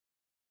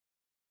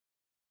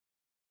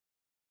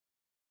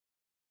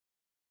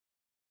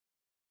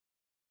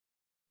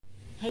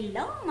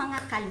Hello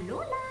mga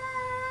kalola!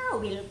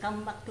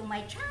 Welcome back to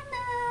my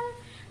channel!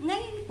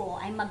 Ngayon po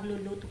ay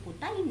magluluto po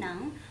tayo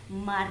ng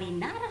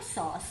marinara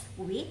sauce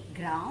with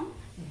ground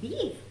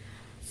beef.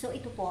 So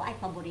ito po ay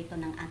paborito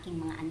ng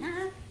aking mga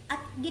anak at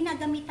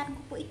ginagamitan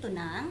ko po ito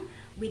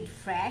with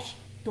fresh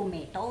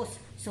tomatoes.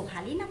 So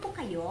halina po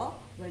kayo,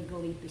 we're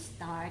going to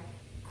start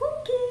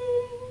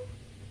cooking!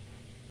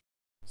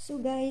 So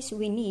guys,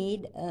 we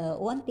need 1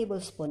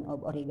 tablespoon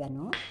of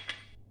oregano,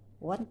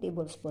 1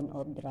 tablespoon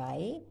of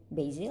dry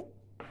basil.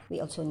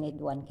 We also need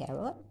 1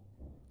 carrot,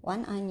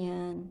 1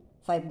 onion,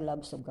 5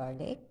 cloves of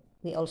garlic.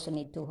 We also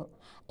need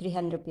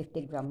 350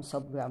 grams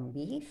of ground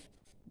beef.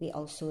 We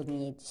also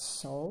need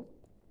salt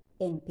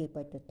and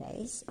pepper to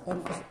taste.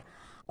 And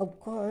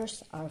of course,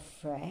 our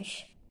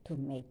fresh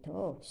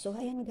tomato. So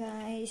ayan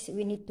guys,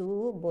 we need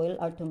to boil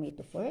our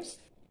tomato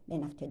first.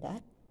 Then after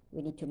that,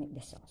 we need to make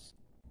the sauce.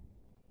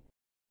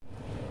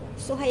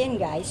 So, ayan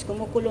guys,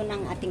 kumukulo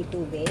ng ating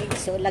tubig.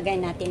 So, ilagay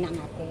natin ang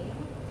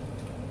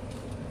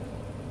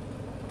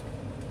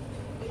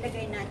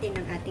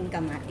ating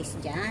kamatis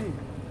dyan.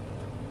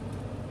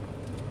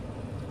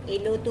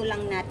 Iluto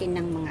lang natin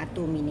ng mga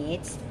 2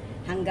 minutes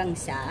hanggang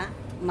sa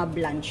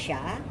ma-blanch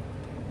siya.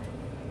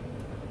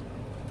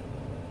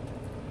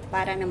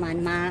 Para naman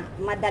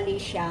madali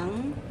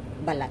siyang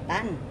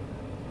balatan.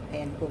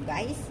 Ayan po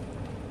guys.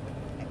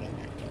 Lagay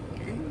natin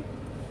yan.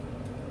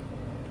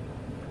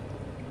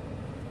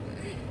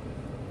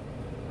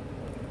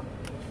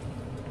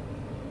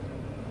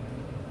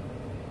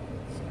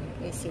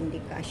 Yes, hindi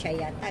kasya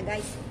yata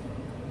guys.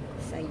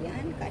 So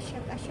yan,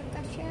 kasya.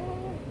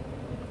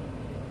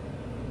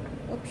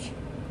 Oops,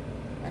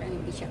 parang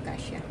hindi siya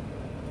kasya.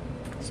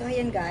 So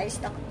ayan guys,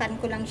 takpan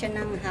ko lang siya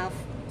ng half,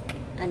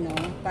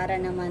 para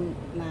naman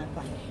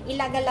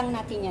ilaga lang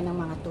natin yan ng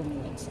mga 2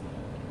 minutes.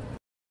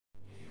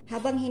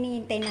 Habang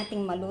hinihintay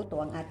nating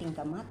maluto ang ating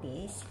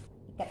kamatis,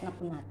 ikat na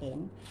po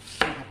natin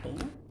ang ating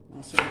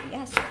mga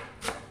sibuyas.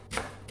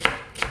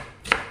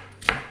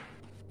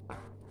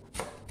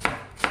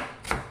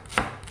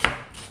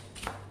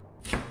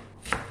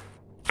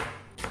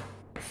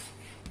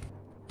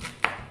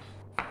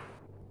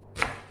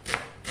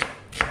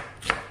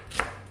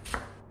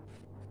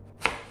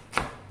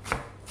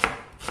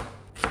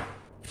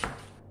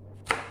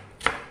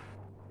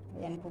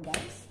 Ayan po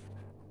guys.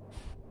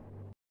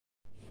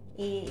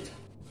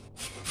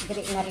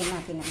 I-grate na rin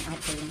natin ang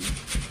ating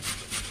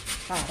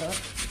carrot.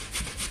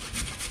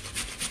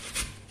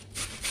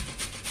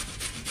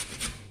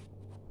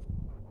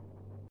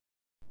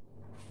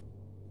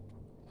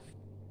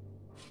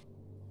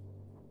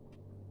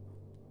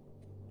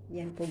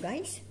 Ayan po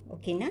guys.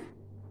 Okay na.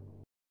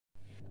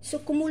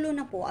 So kumulo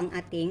na po ang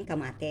ating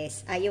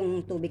kamatis.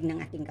 Yung tubig ng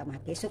ating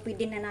kamatis. So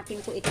pwede na natin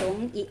po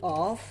itong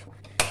i-off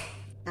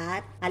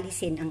at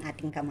alisin ang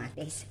ating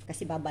kamatis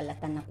kasi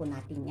babalatan na po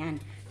natin yan.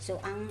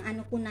 So ang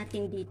po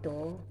natin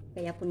dito,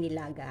 kaya po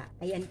nilaga,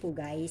 ayan po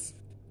guys,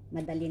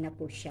 madali na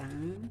po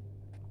siyang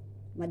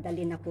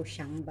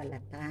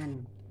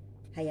balatan.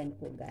 Ayan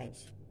po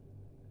guys.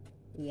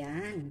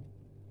 Yan.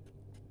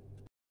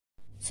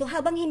 So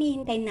habang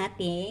hinihintay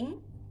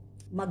nating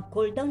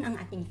mag-cool down ang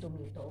ating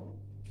tomato,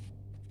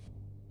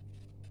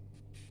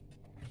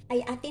 ay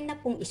atin na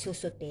pong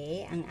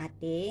isusute ang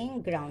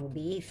ating ground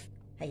beef.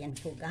 Ayan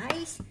po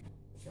guys.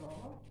 So,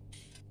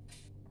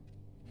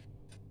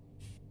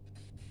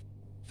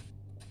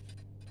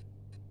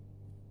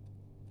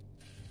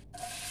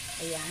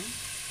 ayan.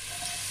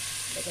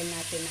 Lagyan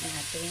natin ang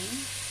ating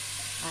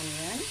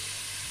onion.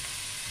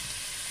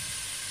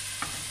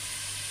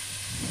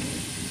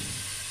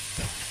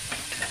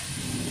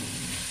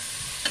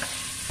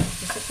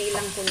 Isuti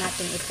lang po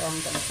natin ito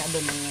hanggang sa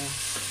bumungo.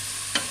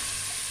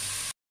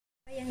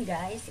 Ayan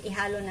guys,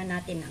 ihalo na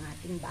natin ang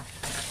ating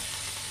baka.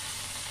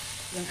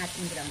 Yung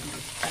ating ground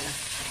beef pala.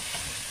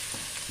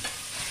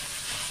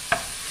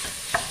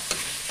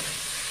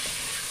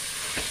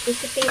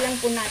 Isuti lang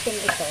po natin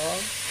ito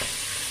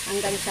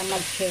hanggang sa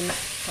mag-change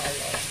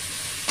color.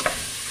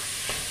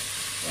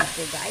 Yan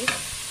po guys.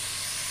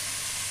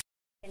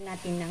 Lagyan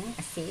natin ng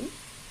asin,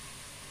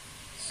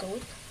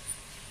 salt,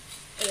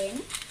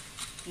 and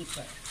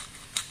pepper.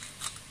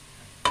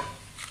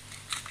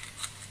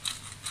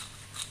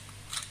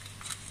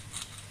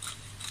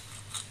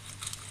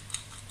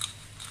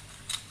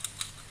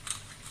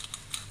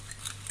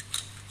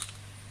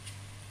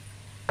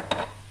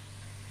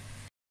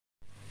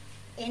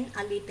 And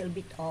a little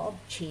bit of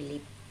chili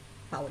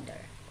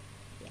powder.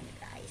 Yan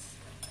guys.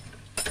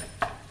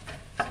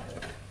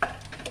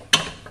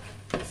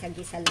 So,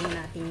 isa-gisa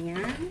lang natin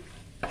yan.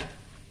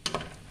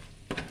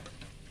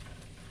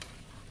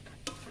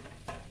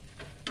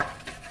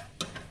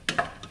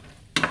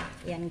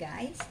 Yan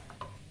guys.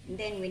 And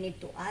then we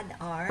need to add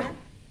our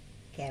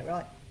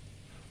carrot.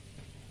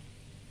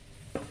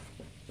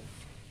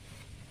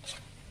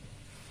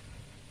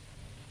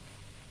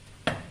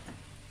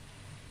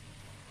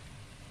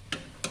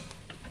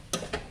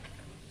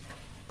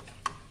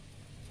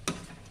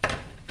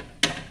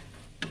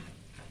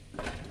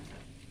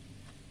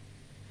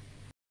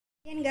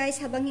 Yan guys,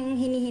 habang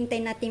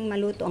hinihintay nating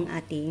maluto ang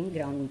ating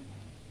ground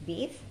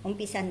beef,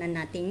 umpisa na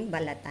nating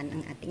balatan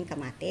ang ating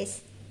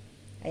kamatis.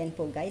 Ayan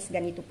po guys,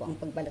 ganito po ang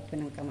pagbalat ko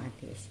ng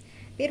kamatis.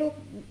 Pero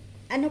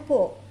ano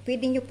po,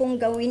 pwede nyo pong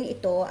gawin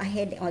ito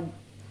ahead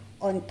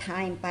on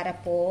time para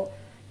po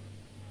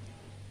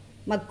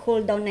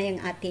mag-cool down na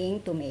yung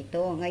ating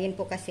tomato. Ngayon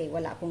po kasi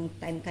wala akong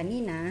time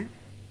kanina.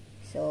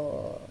 So,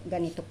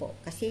 ganito po.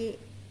 Kasi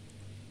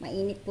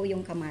mainit po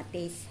yung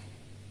kamatis.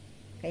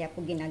 Kaya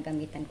po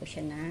ginagamitan ko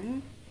siya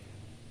ng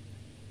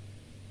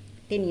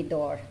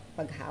tinidor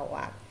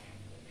paghawak.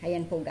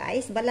 Ayan po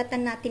guys,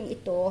 balatan natin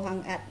ito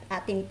at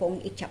atin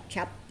pong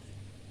i-chop-chop.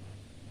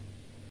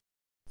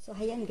 So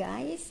ayan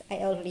guys,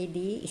 I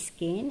already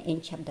skin and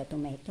chop the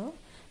tomato.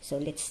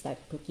 So let's start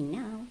cooking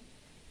now.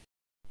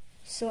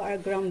 So our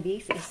ground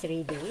beef is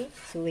ready.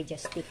 So we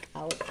just take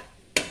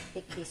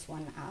this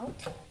one out.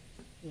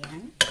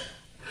 Ayan.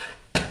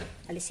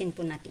 Alisin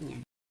po natin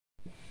yan.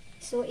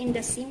 So, in the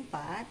same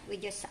pot, we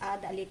just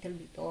add a little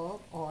bit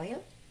of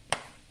oil.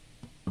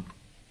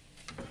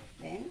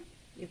 Then,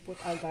 we put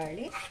our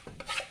garlic.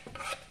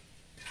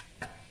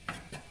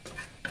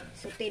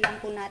 Sauté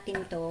lang po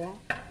natin to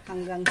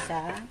hanggang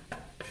sa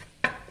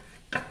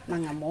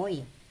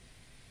mangamoy.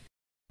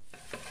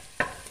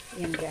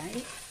 Ayan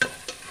guys.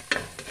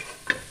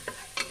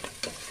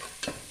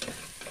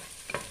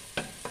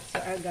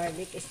 So, our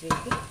garlic is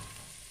ready.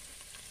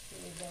 So,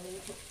 we're going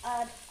to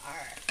add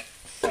our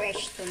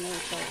fresh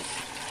tomatoes,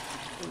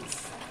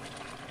 please.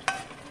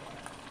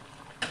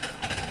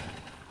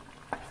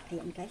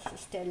 Ayan guys,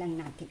 stir lang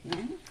natin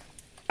yan.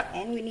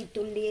 And we need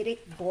to let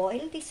it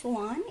boil this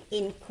one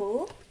and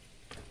cook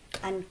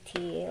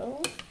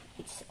until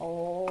it's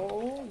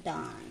all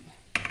done.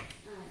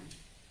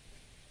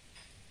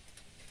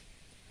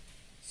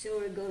 So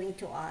we're going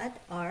to add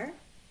our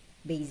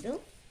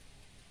basil.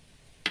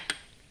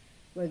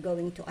 We're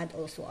going to add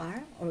also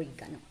our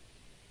oregano.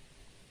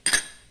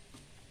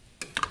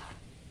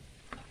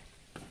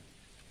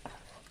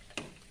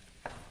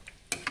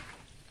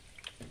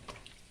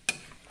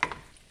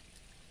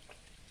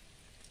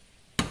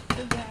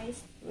 Guys,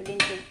 we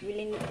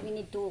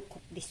need to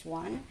cook this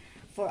one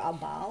for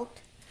about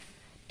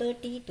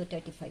 30 to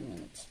 35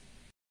 minutes.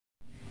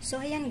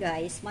 So ayan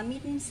guys,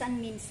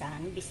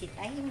 maminsan-minsan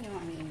bisitahin nyo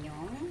ang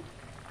inyong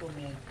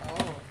tomato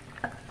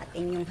at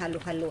inyong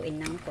halu-haluin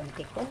ng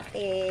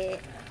konti-konti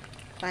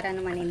para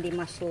naman hindi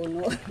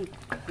masunog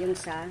yung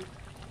sa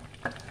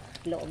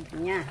loob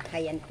niya.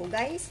 Ayan po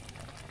guys,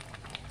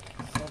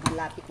 so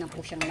malapit na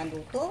po siyang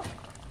maluto.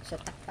 So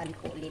takpan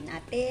po ulit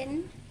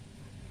natin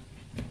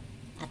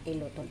at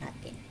iluto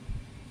natin.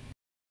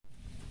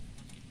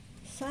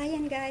 So,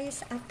 ayan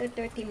guys, after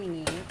 30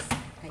 minutes,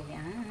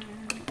 ayan,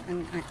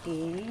 ang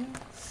ating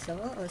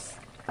sauce.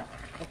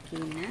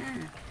 Okay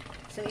na.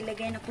 So,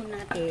 ilagay na po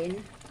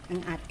natin ang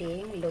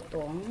ating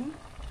lutong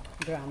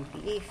ground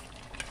beef.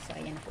 So,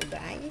 ayan po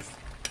guys.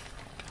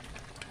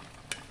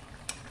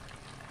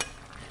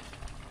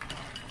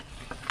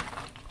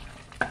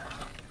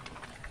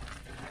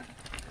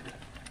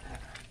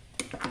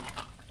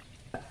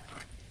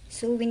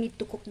 So, we need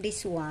to cook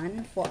this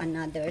one for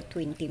another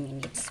 20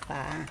 minutes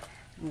pa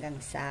hanggang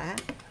sa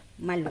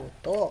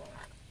maluto.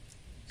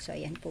 So,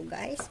 ayan po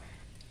guys.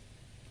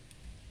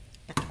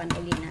 Takpan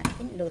ulit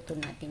natin. Luto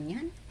natin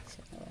yan. So,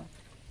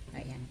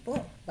 ayan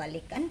po.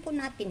 Balikan po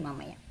natin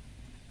mamaya.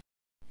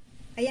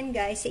 Ayan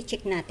guys,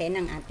 i-check natin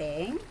ang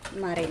ating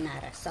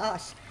marinara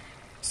sauce.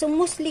 So,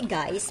 mostly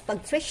guys,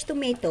 pag fresh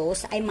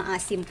tomatoes ay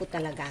maasim po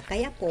talaga.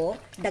 Kaya po,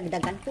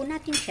 dagdagan po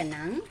natin siya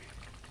ng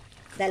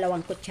 2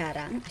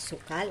 kutsarang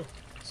asukal.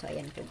 So,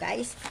 ayan po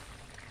guys.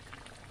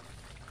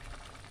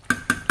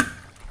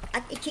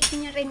 At i-check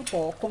niya rin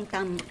po kung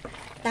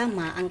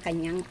tama ang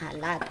kanyang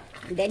alat.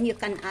 Then, you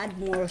can add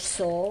more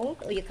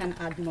salt or you can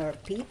add more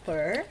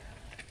pepper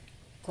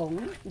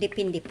kung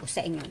depende po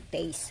sa inyong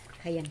taste.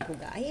 Ayan po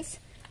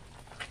guys.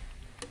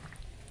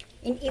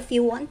 And if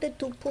you wanted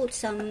to put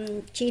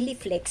some chili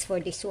flakes for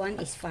this one,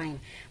 is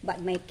fine.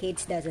 But my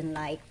kids doesn't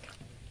like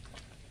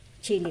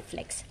chili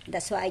flakes.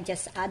 That's why I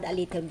just add a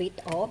little bit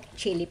of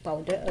chili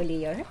powder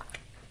earlier.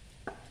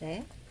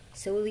 Okay.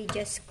 So we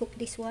just cook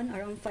this one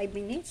around 5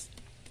 minutes.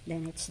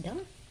 Then it's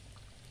done.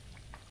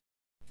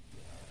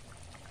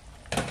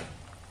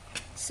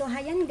 So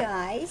ayan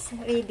guys,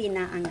 ready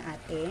na ang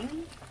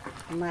ating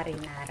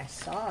marinara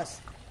sauce.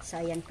 So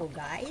ayan po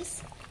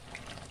guys.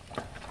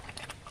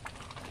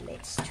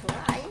 Let's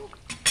try.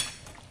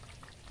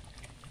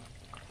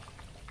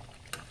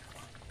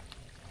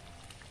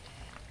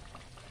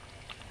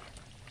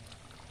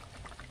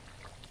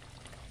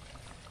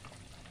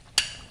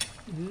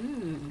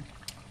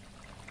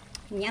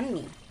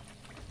 Yummy.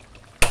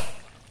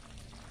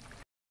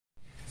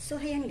 So,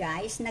 ayan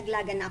guys,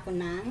 naglaga na ako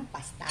ng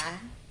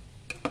pasta,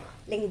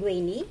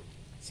 linguine.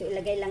 So,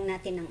 ilagay lang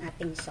natin ang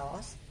ating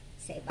sauce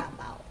sa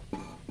ibabaw.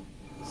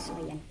 So,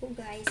 ayan po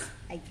guys.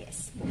 I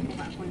guess,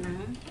 pupuha ko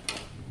ng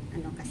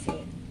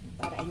kasi,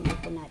 para hindi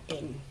po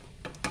natin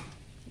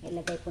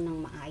ilagay po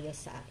ng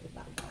maayos sa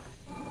ibabaw.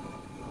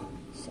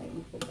 So,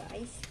 ayan po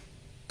guys.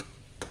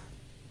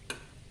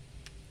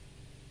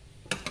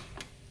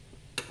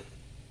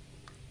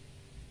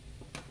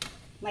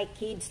 My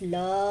kids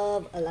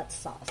love a lot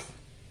sauce.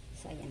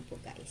 So, ayan po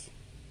guys.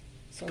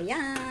 So,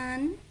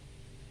 yan.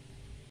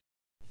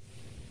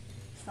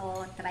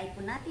 So, try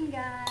po natin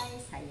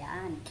guys.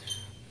 Ayan.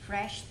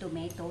 Fresh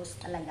tomatoes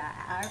talaga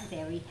are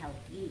very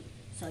healthy.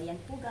 So,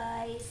 ayan po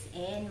guys.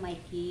 And my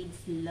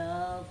kids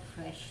love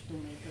fresh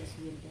tomatoes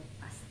with their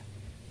pasta.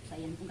 So,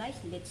 ayan po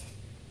guys. Let's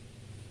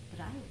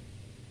try.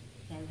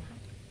 Very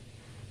hot.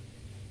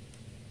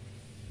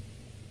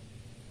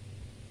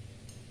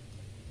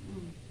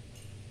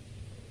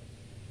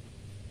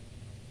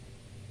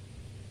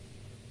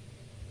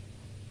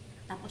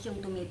 Tapos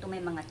yung tomato may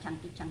mga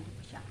chunky-chunky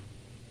po siya.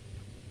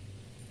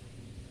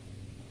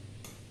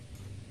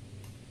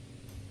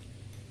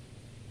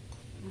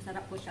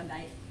 Masarap po siya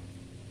guys.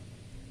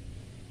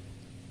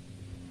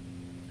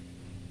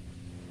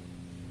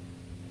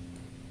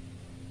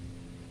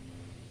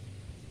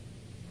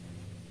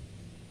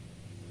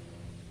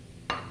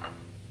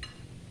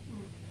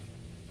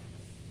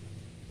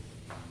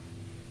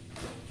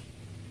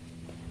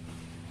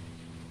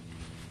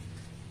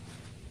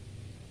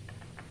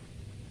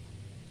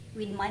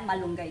 With my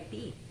malunggay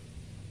tea.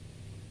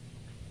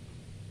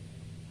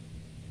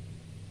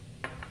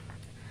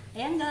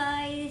 Ayan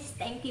guys,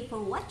 thank you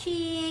for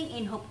watching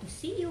and hope to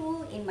see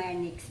you in my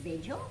next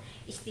video.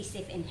 Stay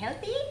safe and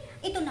healthy.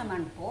 Ito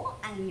naman po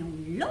ang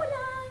inyong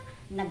lola,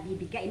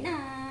 nagbibigay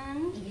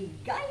ng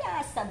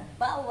ligaya sa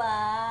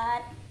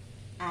bawat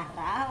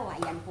araw.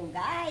 Ayan po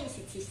guys,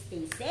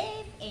 stay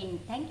safe and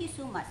thank you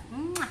so much.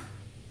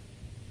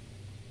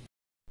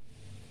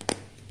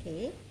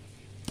 Okay.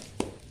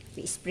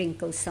 We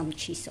sprinkle some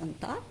cheese on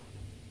top.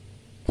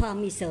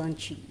 Parmesan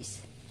cheese.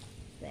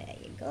 There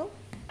you go.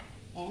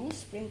 And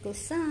sprinkle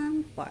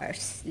some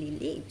parsley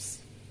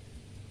leaves.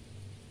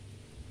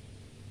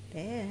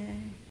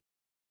 There.